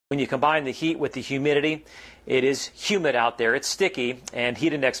When you combine the heat with the humidity, it is humid out there. It's sticky, and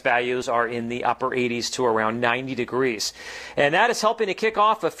heat index values are in the upper 80s to around 90 degrees. And that is helping to kick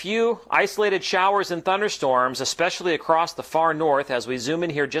off a few isolated showers and thunderstorms, especially across the far north. As we zoom in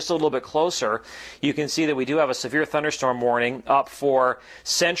here just a little bit closer, you can see that we do have a severe thunderstorm warning up for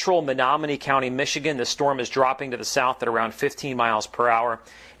central Menominee County, Michigan. The storm is dropping to the south at around 15 miles per hour.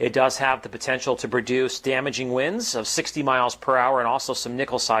 It does have the potential to produce damaging winds of 60 miles per hour and also some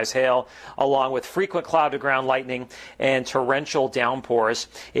nickel-size hail, along with frequent cloud-to-ground lightning and torrential downpours.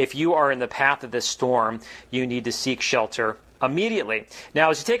 If you are in the path of this storm, you need to seek shelter immediately.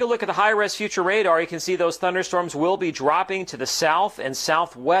 Now, as you take a look at the high-res future radar, you can see those thunderstorms will be dropping to the south and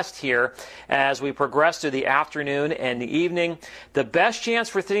southwest here as we progress through the afternoon and the evening. The best chance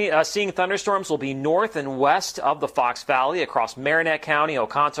for seeing thunderstorms will be north and west of the Fox Valley, across Marinette County,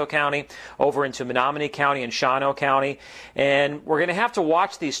 Oconto County, over into Menominee County and Shawano County. And we're going to have to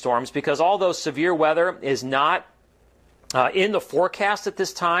watch these storms because although severe weather is not in the forecast at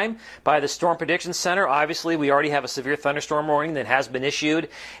this time by the Storm Prediction Center, obviously we already have a severe thunderstorm warning that has been issued,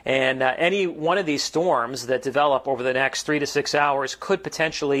 and any one of these storms that develop over the next 3 to 6 hours could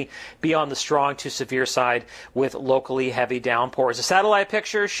potentially be on the strong to severe side with locally heavy downpours. The satellite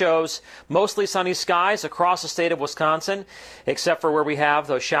picture shows mostly sunny skies across the state of Wisconsin, except for where we have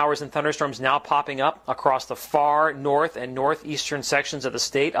those showers and thunderstorms now popping up across the far north and northeastern sections of the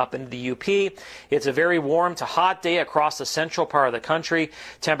state up into the UP. It's a very warm to hot day across the central part of the country.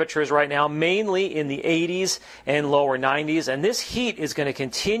 Temperatures right now mainly in the 80s and lower 90s, and this heat is going to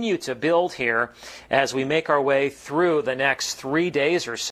continue to build here as we make our way through the next 3 days or so.